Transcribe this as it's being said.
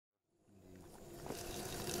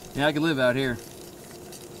Yeah, I could live out here.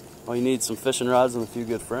 All you need some fishing rods and a few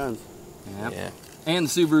good friends. Yep. Yeah. And the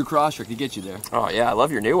Subaru Crosstrek to get you there. Oh yeah, I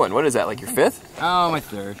love your new one. What is that, like your 5th? Oh, my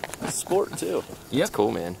 3rd. Sport too. Yep. That's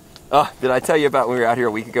cool, man. Oh, did I tell you about when we were out here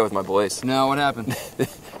a week ago with my boys? No, what happened?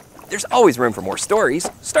 There's always room for more stories.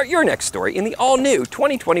 Start your next story in the all-new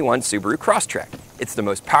 2021 Subaru Crosstrek. It's the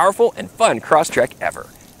most powerful and fun Crosstrek ever.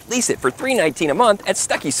 Lease it for $319 a month at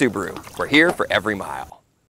Stuckey Subaru. We're here for every mile.